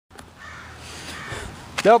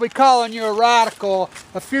They'll be calling you a radical.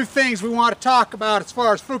 A few things we want to talk about as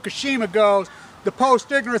far as Fukushima goes. The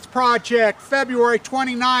Post-Ignorance Project, February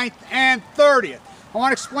 29th and 30th. I want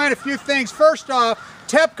to explain a few things. First off,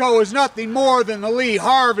 TEPCO is nothing more than the Lee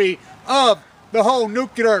Harvey of the whole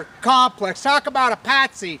nuclear complex. Talk about a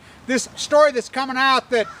patsy. This story that's coming out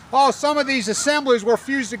that, oh, some of these assemblies were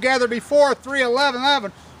fused together before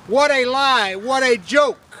 3/11/11. What a lie. What a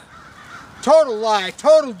joke. Total lie.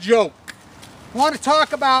 Total joke. I want to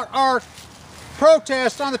talk about our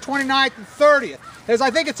protest on the 29th and 30th. As I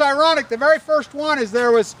think it's ironic, the very first one is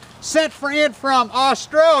there was sent in from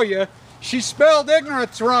Australia. She spelled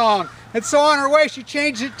ignorance wrong. And so on her way, she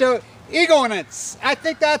changed it to ignorance. I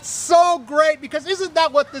think that's so great, because isn't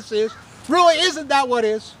that what this is? Really, isn't that what it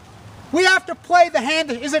is? We have to play the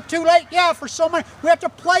hand. Is it too late? Yeah, for so many. We have to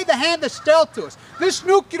play the hand that's dealt to us. This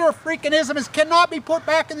nuclear freakingism cannot be put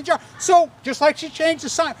back in the jar. So, just like she changed the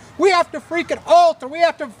sign, we have to freaking alter. We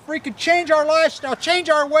have to freaking change our lifestyle, change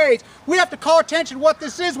our ways. We have to call attention to what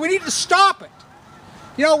this is. We need to stop it.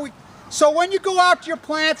 You know, so when you go out to your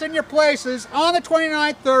plants and your places on the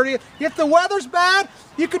 29th, 30th, if the weather's bad,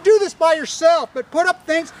 you could do this by yourself, but put up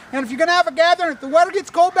things, and if you're going to have a gathering, if the weather gets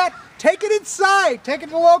cold bad, take it inside, take it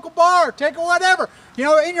to the local bar, take it whatever, you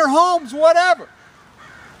know, in your homes, whatever.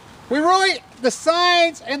 We really, the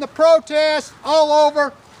signs and the protests all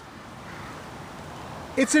over,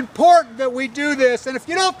 it's important that we do this, and if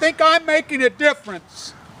you don't think I'm making a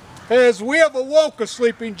difference, as we have awoke a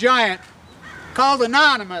sleeping giant called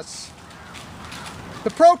Anonymous. The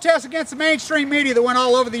protests against the mainstream media that went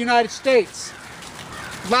all over the United States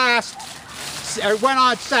went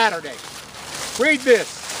on Saturday. Read this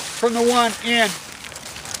from the one in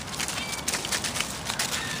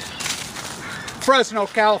Fresno,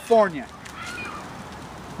 California.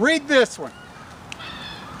 Read this one.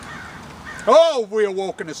 Oh, we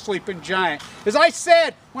awoken a sleeping giant. As I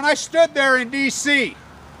said when I stood there in D.C.,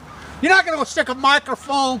 you're not going to go stick a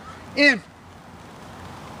microphone in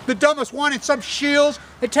the dumbest one in some shields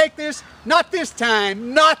and take this. Not this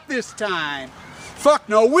time. Not this time. Fuck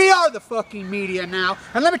no. We are the fucking media now.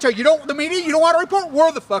 And let me tell you, the media, you don't want to report?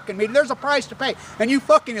 We're the fucking media. There's a price to pay. And you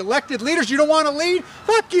fucking elected leaders, you don't want to lead?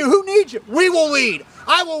 Fuck you. Who needs you? We will lead.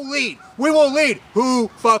 I will lead. We will lead. Who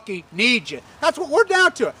fucking needs you? That's what we're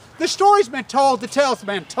down to. The story's been told. The tale's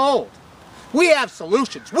been told. We have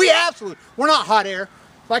solutions. We have solutions. We're not hot air.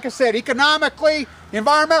 Like I said, economically,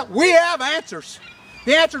 environmental, we have answers.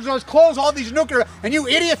 The answer is let's close all these nuclear, and you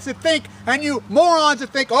idiots that think, and you morons that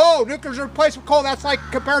think, oh, nuclear's a replaced with coal, that's like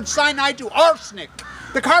comparing cyanide to arsenic.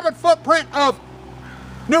 The carbon footprint of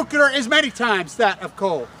nuclear is many times that of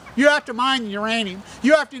coal. You have to mine uranium.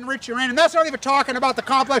 You have to enrich uranium. That's not even talking about the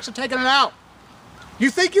complex of taking it out. You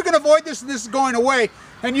think you can avoid this and this is going away,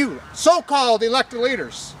 and you so-called elected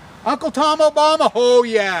leaders. Uncle Tom Obama, oh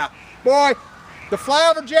yeah. Boy, the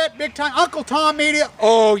flyover jet, big time. Uncle Tom media,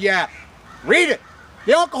 oh yeah. Read it.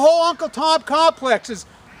 The whole Uncle Tom complex is,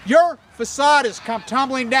 your facade has come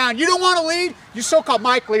tumbling down. You don't want to lead? You so-called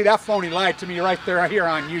Mike Lee, that phony lied to me right there here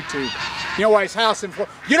on YouTube. You know why his house in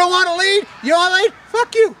Florida. You don't want to lead? You don't want to lead?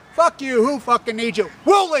 Fuck you. Fuck you. Who fucking needs you?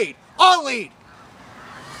 We'll lead. I'll lead.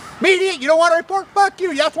 Media, you don't want to report? Fuck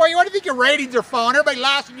you. That's why you think your ratings are falling. Everybody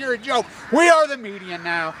laughs and you're a joke. We are the media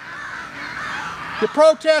now. The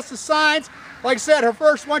protests, the signs, like I said, her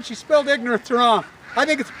first one, she spelled ignorance wrong. I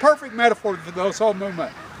think it's a perfect metaphor for this whole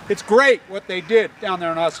movement. It's great what they did down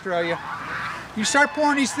there in Australia. You start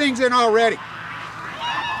pouring these things in already.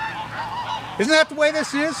 Isn't that the way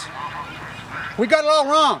this is? We got it all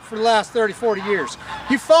wrong for the last 30, 40 years.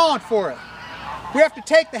 You've fallen for it. We have to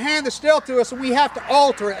take the hand that's dealt to us and we have to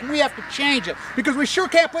alter it and we have to change it, because we sure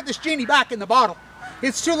can't put this genie back in the bottle.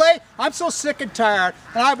 It's too late. I'm so sick and tired,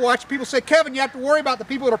 and I've watched people say, Kevin, you have to worry about the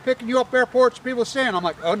people that are picking you up airports, people saying, I'm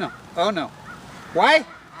like, oh no, oh no. Why?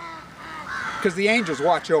 Because the angels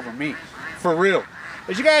watch over me, for real.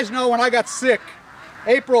 As you guys know, when I got sick,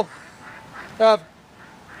 April of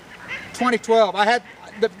 2012,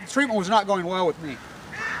 the treatment was not going well with me.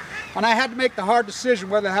 And I had to make the hard decision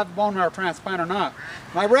whether to have the bone marrow transplant or not.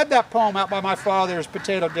 And I read that poem out by my father's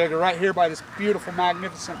potato digger right here by this beautiful,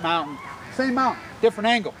 magnificent mountain. Same mountain, different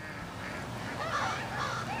angle.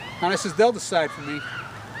 And I says, they'll decide for me.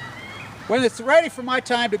 When it's ready for my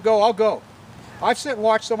time to go, I'll go. I've sat and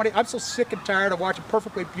watched so many, I'm so sick and tired of watching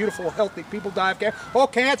perfectly beautiful, healthy people die of cancer. Oh,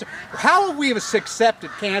 cancer. How have we accepted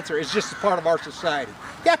cancer as just a part of our society?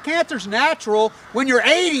 Yeah, cancer's natural. When you're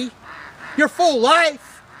 80, your full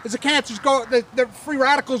life, as the cancers go, the free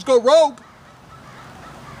radicals go rogue.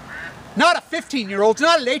 Not a 15-year-old,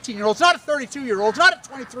 not an 18-year-old, not a 32-year-old, not a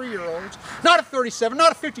 23-year-old, not a 37,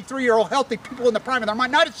 not a 53-year-old healthy people in the prime of their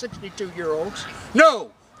mind, not a 62-year-olds.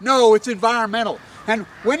 No, no, it's environmental. And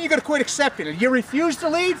when are you going to quit accepting it? You refuse to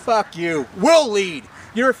lead? Fuck you. We'll lead.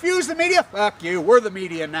 You refuse the media? Fuck you. We're the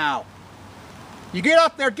media now. You get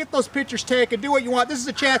up there, get those pictures taken, do what you want. This is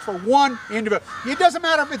a chance for one individual. It doesn't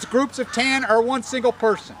matter if it's groups of 10 or one single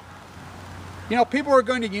person. You know, people are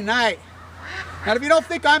going to unite. And if you don't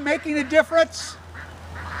think I'm making a difference,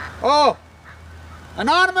 oh,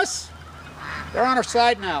 Anonymous, they're on our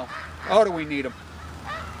side now. Oh, do we need them?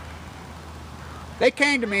 They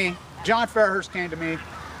came to me, John Fairhurst came to me,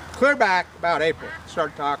 clear back about April,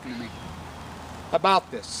 started talking to me about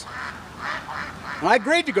this. And I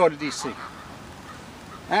agreed to go to DC.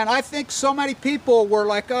 And I think so many people were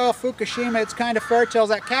like, oh, Fukushima, it's kind of fairy tales.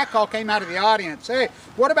 That catcall came out of the audience. Hey,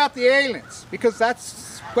 what about the aliens? Because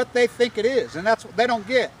that's what they think it is, and that's what they don't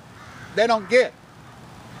get. They don't get.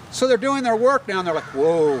 So they're doing their work now, and they're like,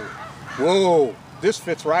 whoa, whoa, this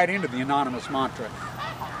fits right into the Anonymous mantra.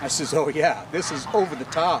 I says, oh yeah, this is over the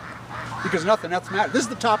top, because nothing else matters. This is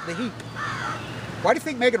the top of the heap. Why do you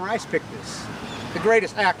think Megan Rice picked this? The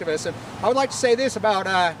greatest activist. And I would like to say this about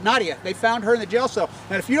Nadia. They found her in the jail cell.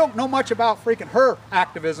 And if you don't know much about freaking her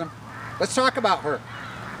activism, let's talk about her.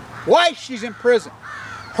 Why she's in prison.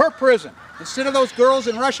 Her prison. Instead of those girls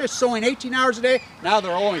in Russia sewing 18 hours a day, now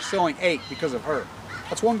they're only sewing 8 because of her.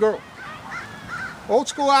 That's one girl. Old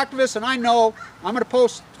school activist, and I know I'm going to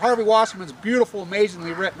post Harvey Wasserman's beautiful,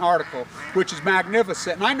 amazingly written article, which is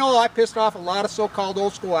magnificent. And I know I pissed off a lot of so-called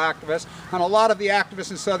old school activists and a lot of the activists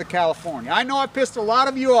in Southern California. I know I pissed a lot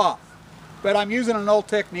of you off, but I'm using an old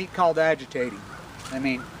technique called agitating. I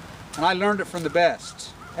mean, and I learned it from the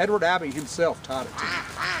best. Edward Abbey himself taught it to me.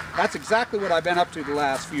 That's exactly what I've been up to the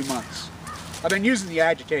last few months. I've been using the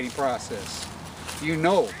agitating process. You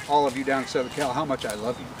know, all of you down in Southern Cal, how much I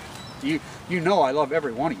love you. You know I love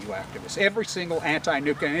every one of you activists. Every single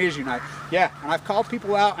anti-nuclear, and it is unite. Yeah, and I've called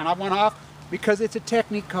people out and I went off because it's a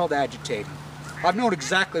technique called agitating. I've known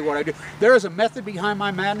exactly what I do. There is a method behind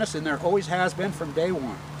my madness, and there always has been from day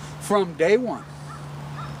one. From day one.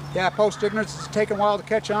 Yeah, post-ignorance has taken a while to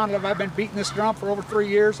catch on. I've been beating this drum for over 3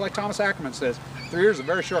 years, like Thomas Ackerman says. 3 years is a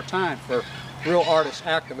very short time for real artists,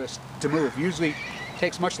 activists to move. Usually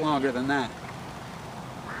takes much longer than that.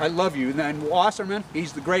 I love you. And Wasserman,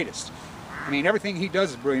 he's the greatest. I mean, everything he does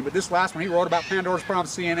is brilliant, but this last one he wrote about Pandora's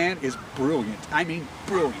Promise CNN is brilliant. I mean,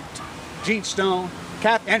 brilliant. Gene Stone,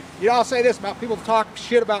 and you know, I'll say this about people that talk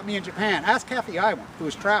shit about me in Japan. Ask Kathy Iwan, who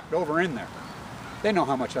was trapped over in there. They know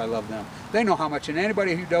how much I love them. They know how much, and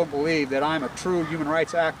anybody who don't believe that I'm a true human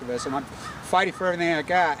rights activist and I'm fighting for everything I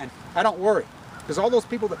got, and I don't worry, because all those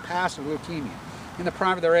people that passed with leukemia in the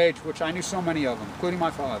prime of their age, which I knew so many of them, including my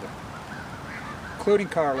father, including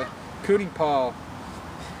Carla, including Paul,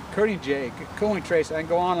 including Jake, including Tracy, I can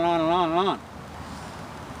go on and on and on and on.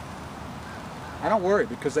 I don't worry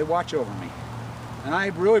because they watch over me. And I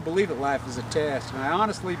really believe that life is a test. And I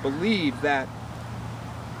honestly believe that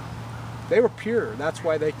they were pure. That's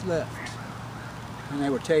why they left. And they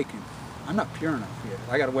were taken. I'm not pure enough yet.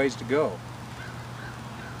 I got a ways to go.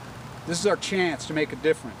 This is our chance to make a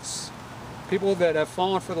difference. People that have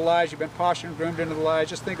fallen for the lies, you've been postured and groomed into the lies,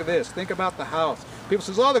 just think of this. Think about the house. People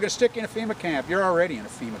say, oh, they're going to stick you in a FEMA camp. You're already in a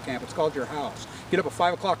FEMA camp. It's called your house. Get up at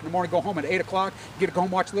 5 o'clock in the morning, go home at 8 o'clock, get to go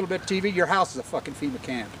home, watch a little bit of TV. Your house is a fucking FEMA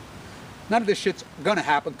camp. None of this shit's going to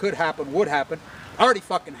happen, could happen, would happen. Already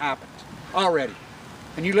fucking happened. Already.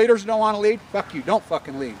 And you leaders who don't want to lead, fuck you. Don't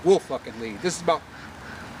fucking lead. We'll fucking lead. This is about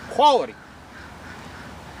quality,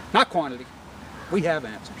 not quantity. We have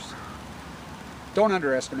answers. Don't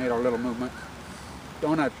underestimate our little movement.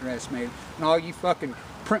 Don't underestimate it. And all you fucking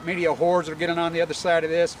print media whores are getting on the other side of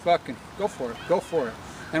this, fucking go for it. Go for it.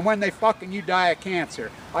 And when they fucking you die of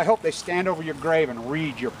cancer, I hope they stand over your grave and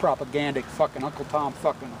read your propagandic fucking Uncle Tom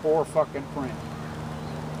fucking whore fucking print.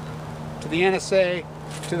 To the NSA,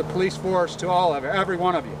 to the police force, to all of it, every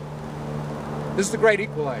one of you. This is the great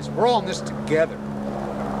equalizer. We're all in this together.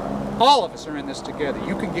 All of us are in this together.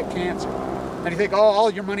 You can get cancer. And you think, oh,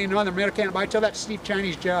 all your money and other Medicare, I tell that to Steve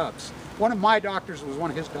Chinese Jobs. One of my doctors was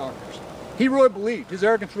one of his doctors. He really believed, his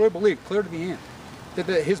arrogance really believed, clear to the end, that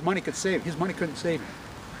his money could save him. His money couldn't save him.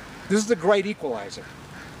 This is the great equalizer.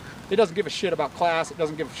 It doesn't give a shit about class. It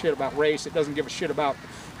doesn't give a shit about race. It doesn't give a shit about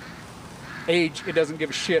age. It doesn't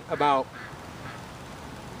give a shit about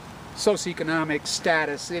socioeconomic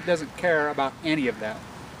status. It doesn't care about any of that.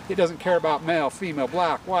 It doesn't care about male, female,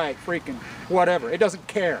 black, white, freaking whatever. It doesn't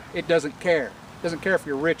care. It doesn't care. It doesn't care if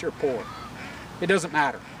you're rich or poor. It doesn't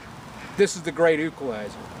matter. This is the great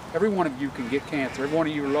equalizer. Every one of you can get cancer. Every one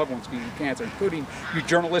of your loved ones can get cancer, including you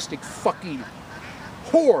journalistic fucking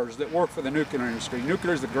whores that work for the nuclear industry.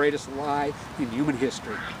 Nuclear is the greatest lie in human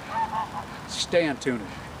history. Stay on tuning.